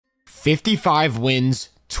55 wins,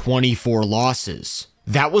 24 losses.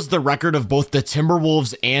 That was the record of both the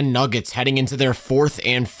Timberwolves and Nuggets heading into their fourth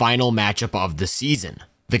and final matchup of the season.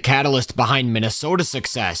 The catalyst behind Minnesota's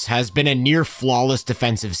success has been a near flawless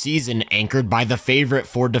defensive season anchored by the favorite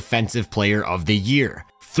for Defensive Player of the Year.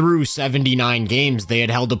 Through 79 games, they had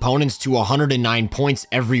held opponents to 109 points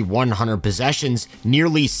every 100 possessions,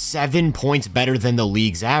 nearly 7 points better than the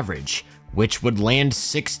league's average, which would land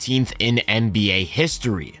 16th in NBA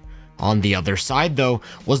history. On the other side, though,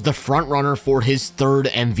 was the frontrunner for his third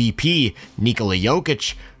MVP, Nikola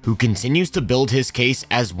Jokic, who continues to build his case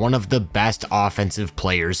as one of the best offensive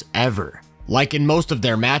players ever. Like in most of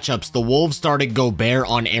their matchups, the Wolves started Gobert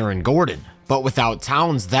on Aaron Gordon, but without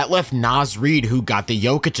Towns, that left Naz Reid who got the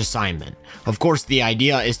Jokic assignment. Of course, the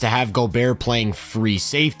idea is to have Gobert playing free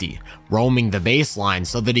safety, roaming the baseline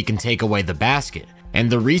so that he can take away the basket. And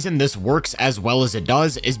the reason this works as well as it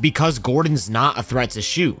does is because Gordon's not a threat to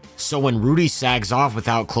shoot, so when Rudy sags off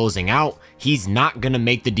without closing out, he's not gonna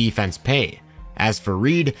make the defense pay. As for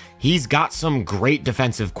Reid, he's got some great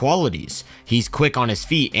defensive qualities. He's quick on his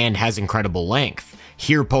feet and has incredible length,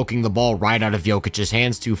 here poking the ball right out of Jokic's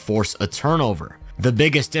hands to force a turnover. The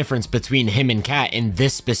biggest difference between him and Cat in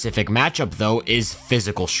this specific matchup though is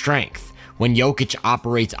physical strength. When Jokic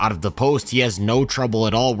operates out of the post, he has no trouble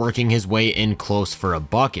at all working his way in close for a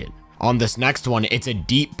bucket. On this next one, it's a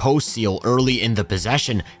deep post seal early in the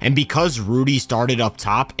possession, and because Rudy started up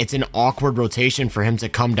top, it's an awkward rotation for him to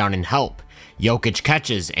come down and help. Jokic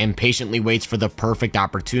catches and patiently waits for the perfect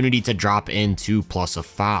opportunity to drop in 2+ a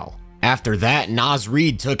foul. After that, Naz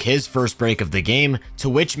Reid took his first break of the game, to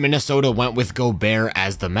which Minnesota went with Gobert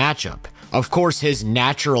as the matchup. Of course, his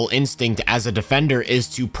natural instinct as a defender is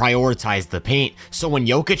to prioritize the paint, so when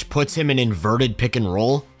Jokic puts him in inverted pick and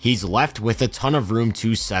roll, he's left with a ton of room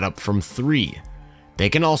to set up from 3. They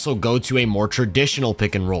can also go to a more traditional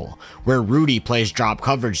pick and roll, where Rudy plays drop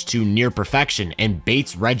coverage to near perfection and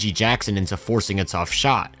baits Reggie Jackson into forcing a tough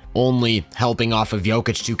shot. Only helping off of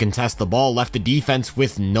Jokic to contest the ball left the defense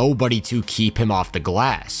with nobody to keep him off the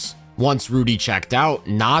glass. Once Rudy checked out,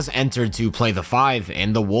 Naz entered to play the 5,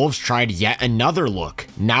 and the Wolves tried yet another look,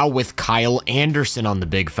 now with Kyle Anderson on the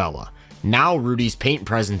big fella. Now Rudy's paint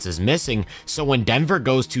presence is missing, so when Denver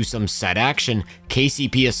goes to some set action,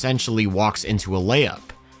 KCP essentially walks into a layup.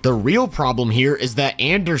 The real problem here is that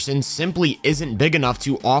Anderson simply isn't big enough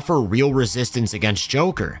to offer real resistance against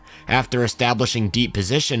Joker. After establishing deep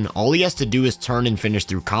position, all he has to do is turn and finish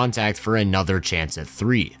through contact for another chance at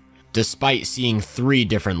 3. Despite seeing 3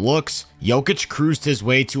 different looks, Jokic cruised his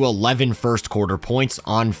way to 11 first quarter points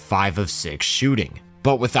on 5 of 6 shooting.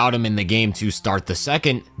 But without him in the game to start the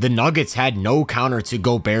second, the Nuggets had no counter to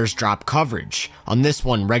Gobert's drop coverage. On this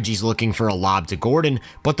one, Reggie's looking for a lob to Gordon,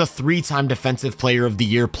 but the 3-time Defensive Player of the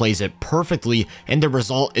Year plays it perfectly, and the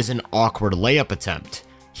result is an awkward layup attempt.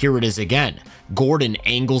 Here it is again. Gordon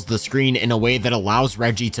angles the screen in a way that allows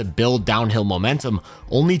Reggie to build downhill momentum,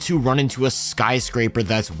 only to run into a skyscraper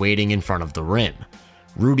that's waiting in front of the rim.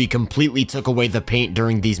 Rudy completely took away the paint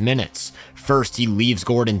during these minutes. First, he leaves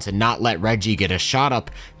Gordon to not let Reggie get a shot up,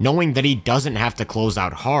 knowing that he doesn't have to close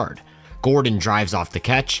out hard. Gordon drives off the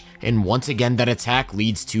catch, and once again that attack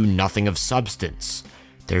leads to nothing of substance.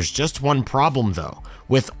 There's just one problem though.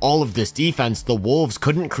 With all of this defense, the Wolves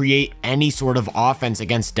couldn't create any sort of offense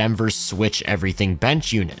against Denver's switch everything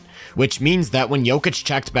bench unit, which means that when Jokic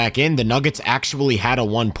checked back in, the Nuggets actually had a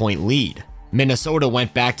 1-point lead. Minnesota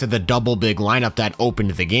went back to the double big lineup that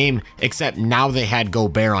opened the game, except now they had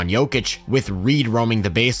Gobert on Jokic, with Reid roaming the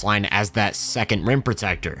baseline as that second rim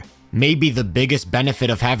protector. Maybe the biggest benefit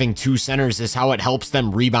of having 2 centers is how it helps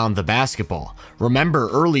them rebound the basketball. Remember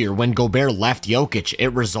earlier when Gobert left Jokic, it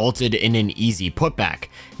resulted in an easy putback.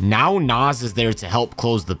 Now Naz is there to help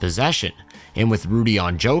close the possession. And with Rudy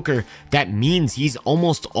on Joker, that means he's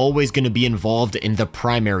almost always going to be involved in the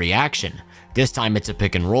primary action. This time it's a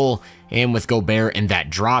pick and roll, and with Gobert in that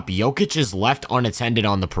drop, Jokic is left unattended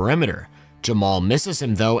on the perimeter. Jamal misses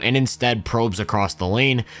him though and instead probes across the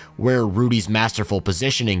lane, where Rudy's masterful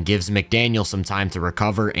positioning gives McDaniel some time to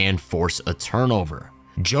recover and force a turnover.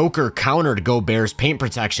 Joker countered Gobert's paint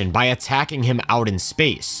protection by attacking him out in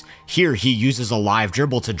space. Here he uses a live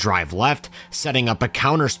dribble to drive left, setting up a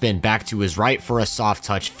counterspin back to his right for a soft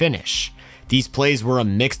touch finish. These plays were a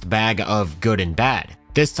mixed bag of good and bad.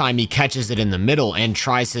 This time he catches it in the middle and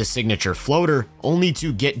tries his signature floater, only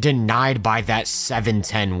to get denied by that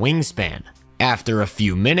 7'10" wingspan. After a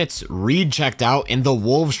few minutes, Reid checked out and the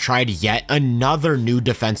Wolves tried yet another new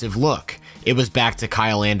defensive look. It was back to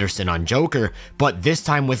Kyle Anderson on Joker, but this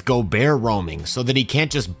time with Gobert roaming so that he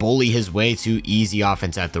can't just bully his way to easy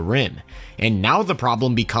offense at the rim. And now the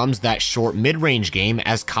problem becomes that short mid-range game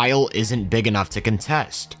as Kyle isn't big enough to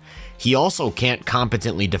contest. He also can't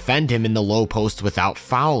competently defend him in the low post without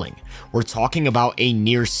fouling. We're talking about a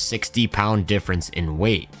near 60-pound difference in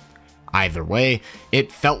weight. Either way,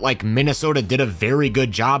 it felt like Minnesota did a very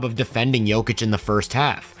good job of defending Jokic in the first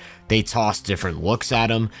half. They tossed different looks at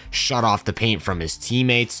him, shut off the paint from his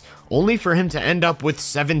teammates, only for him to end up with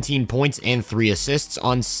 17 points and 3 assists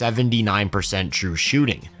on 79% true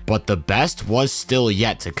shooting. But the best was still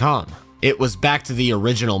yet to come. It was back to the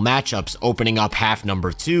original matchups opening up half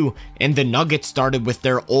number 2, and the Nuggets started with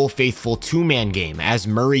their old faithful two-man game as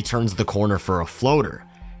Murray turns the corner for a floater.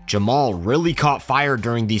 Jamal really caught fire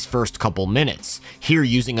during these first couple minutes, here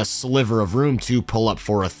using a sliver of room to pull up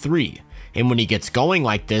for a 3. And when he gets going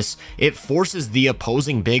like this, it forces the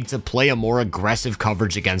opposing big to play a more aggressive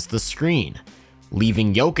coverage against the screen.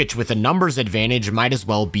 Leaving Jokic with a numbers advantage might as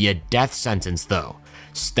well be a death sentence though.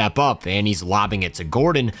 Step up and he's lobbing it to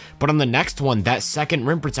Gordon, but on the next one that second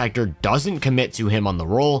rim protector doesn't commit to him on the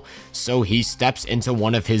roll, so he steps into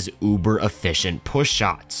one of his uber efficient push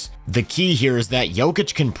shots. The key here is that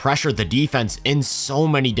Jokic can pressure the defense in so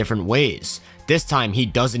many different ways. This time he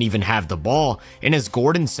doesn't even have the ball, and as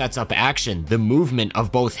Gordon sets up action, the movement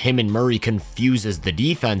of both him and Murray confuses the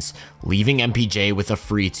defense, leaving MPJ with a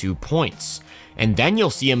free 2 points. And then you'll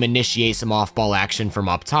see him initiate some off-ball action from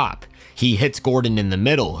up top. He hits Gordon in the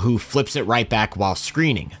middle, who flips it right back while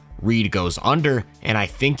screening. Reed goes under, and I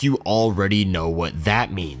think you already know what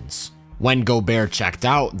that means. When Gobert checked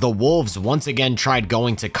out, the Wolves once again tried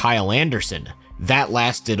going to Kyle Anderson. That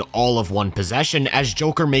lasted all of one possession as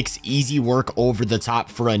Joker makes easy work over the top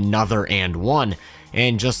for another and one,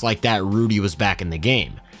 and just like that, Rudy was back in the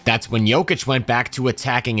game. That's when Jokic went back to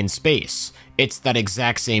attacking in space. It's that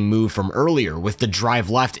exact same move from earlier with the drive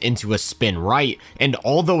left into a spin right, and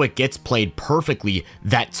although it gets played perfectly,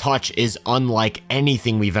 that touch is unlike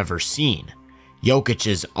anything we've ever seen.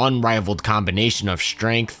 Jokic's unrivaled combination of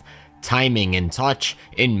strength, timing, and touch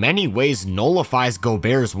in many ways nullifies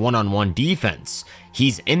Gobert's one-on-one defense.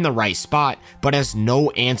 He's in the right spot, but has no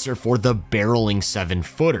answer for the barreling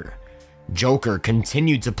 7-footer. Joker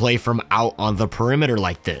continued to play from out on the perimeter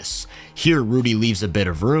like this. Here Rudy leaves a bit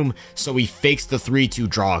of room, so he fakes the 3 to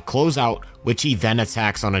draw a closeout, which he then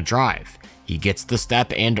attacks on a drive. He gets the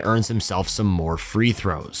step and earns himself some more free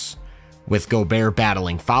throws. With Gobert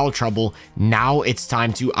battling foul trouble, now it's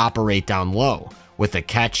time to operate down low. With a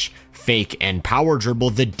catch, fake, and power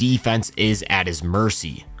dribble, the defense is at his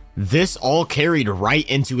mercy. This all carried right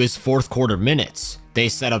into his fourth quarter minutes. They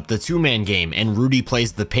set up the two-man game and Rudy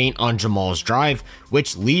plays the paint on Jamal's drive,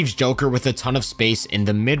 which leaves Joker with a ton of space in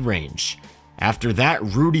the mid-range. After that,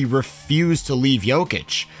 Rudy refused to leave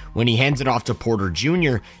Jokic. When he hands it off to Porter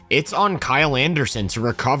Jr., it's on Kyle Anderson to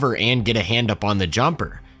recover and get a hand up on the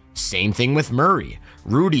jumper. Same thing with Murray.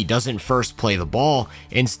 Rudy doesn't first play the ball,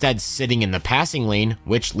 instead sitting in the passing lane,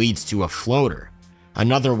 which leads to a floater.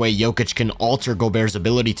 Another way Jokic can alter Gobert's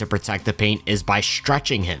ability to protect the paint is by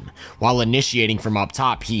stretching him. While initiating from up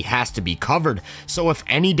top, he has to be covered, so if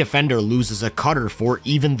any defender loses a cutter for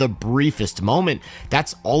even the briefest moment,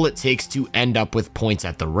 that's all it takes to end up with points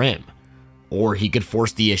at the rim. Or he could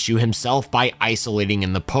force the issue himself by isolating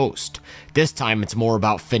in the post. This time it's more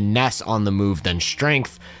about finesse on the move than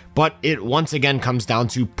strength, but it once again comes down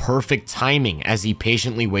to perfect timing as he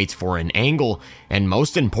patiently waits for an angle, and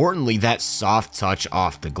most importantly, that soft touch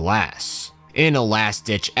off the glass. In a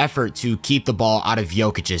last-ditch effort to keep the ball out of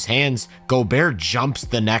Jokic's hands, Gobert jumps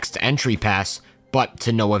the next entry pass, but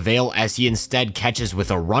to no avail as he instead catches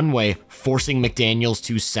with a runway, forcing McDaniels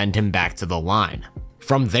to send him back to the line.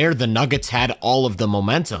 From there, the Nuggets had all of the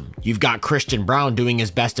momentum. You've got Christian Braun doing his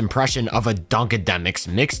best impression of a Dunkademics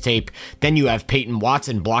mixtape, then you have Peyton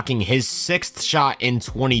Watson blocking his 6th shot in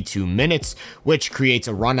 22 minutes, which creates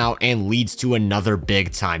a run out and leads to another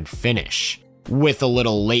big-time finish. With a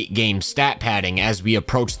little late-game stat padding as we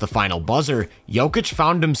approach the final buzzer, Jokic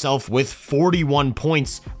found himself with 41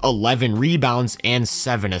 points, 11 rebounds, and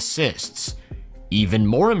 7 assists. Even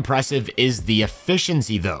more impressive is the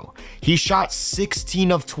efficiency though. He shot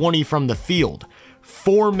 16 of 20 from the field,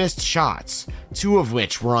 4 missed shots, 2 of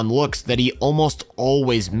which were on looks that he almost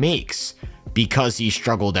always makes. Because he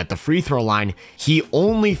struggled at the free throw line, he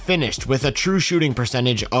only finished with a true shooting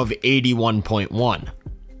percentage of 81.1.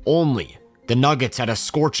 Only. The Nuggets had a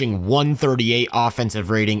scorching 138 offensive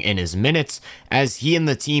rating in his minutes, as he and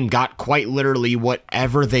the team got quite literally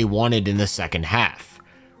whatever they wanted in the second half.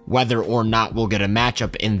 Whether or not we'll get a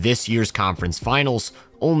matchup in this year's conference finals,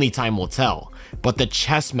 only time will tell, but the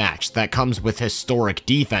chess match that comes with historic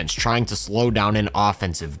defense trying to slow down an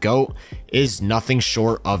offensive GOAT is nothing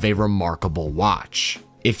short of a remarkable watch.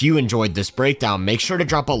 If you enjoyed this breakdown, make sure to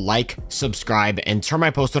drop a like, subscribe, and turn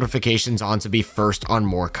my post notifications on to be first on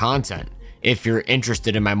more content. If you're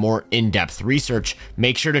interested in my more in-depth research,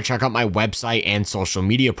 make sure to check out my website and social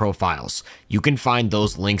media profiles. You can find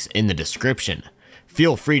those links in the description.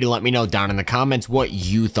 Feel free to let me know down in the comments what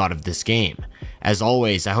you thought of this game. As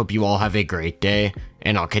always, I hope you all have a great day,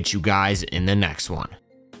 and I'll catch you guys in the next one.